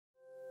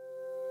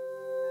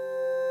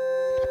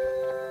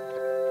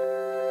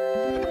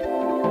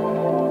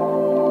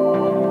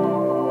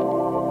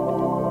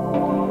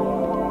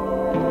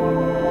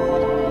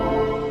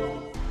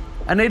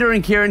Anita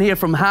and Kieran here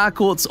from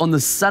Harcourts on the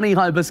sunny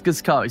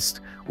Hibiscus coast.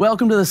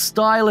 Welcome to the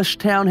stylish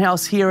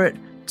townhouse here at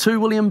 2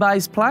 William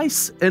Bayes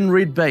Place in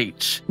Red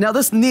Beach. Now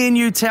this near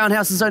new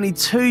townhouse is only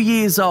 2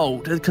 years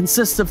old. It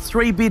consists of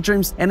 3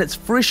 bedrooms and it's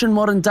fresh and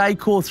modern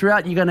decor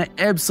throughout you're going to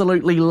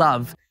absolutely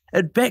love.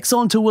 It backs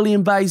onto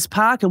William Bayes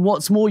Park, and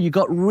what's more, you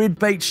got Red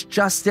Beach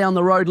just down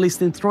the road, less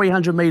than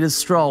 300 metres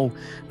stroll.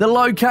 The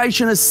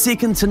location is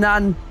second to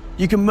none.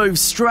 You can move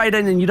straight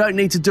in and you don't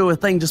need to do a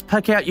thing. Just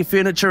pick out your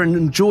furniture and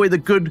enjoy the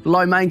good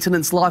low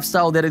maintenance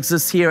lifestyle that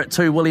exists here at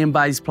 2 William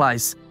Bayes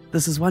Place.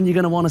 This is one you're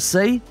going to want to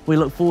see. We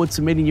look forward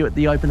to meeting you at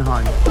the open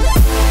home.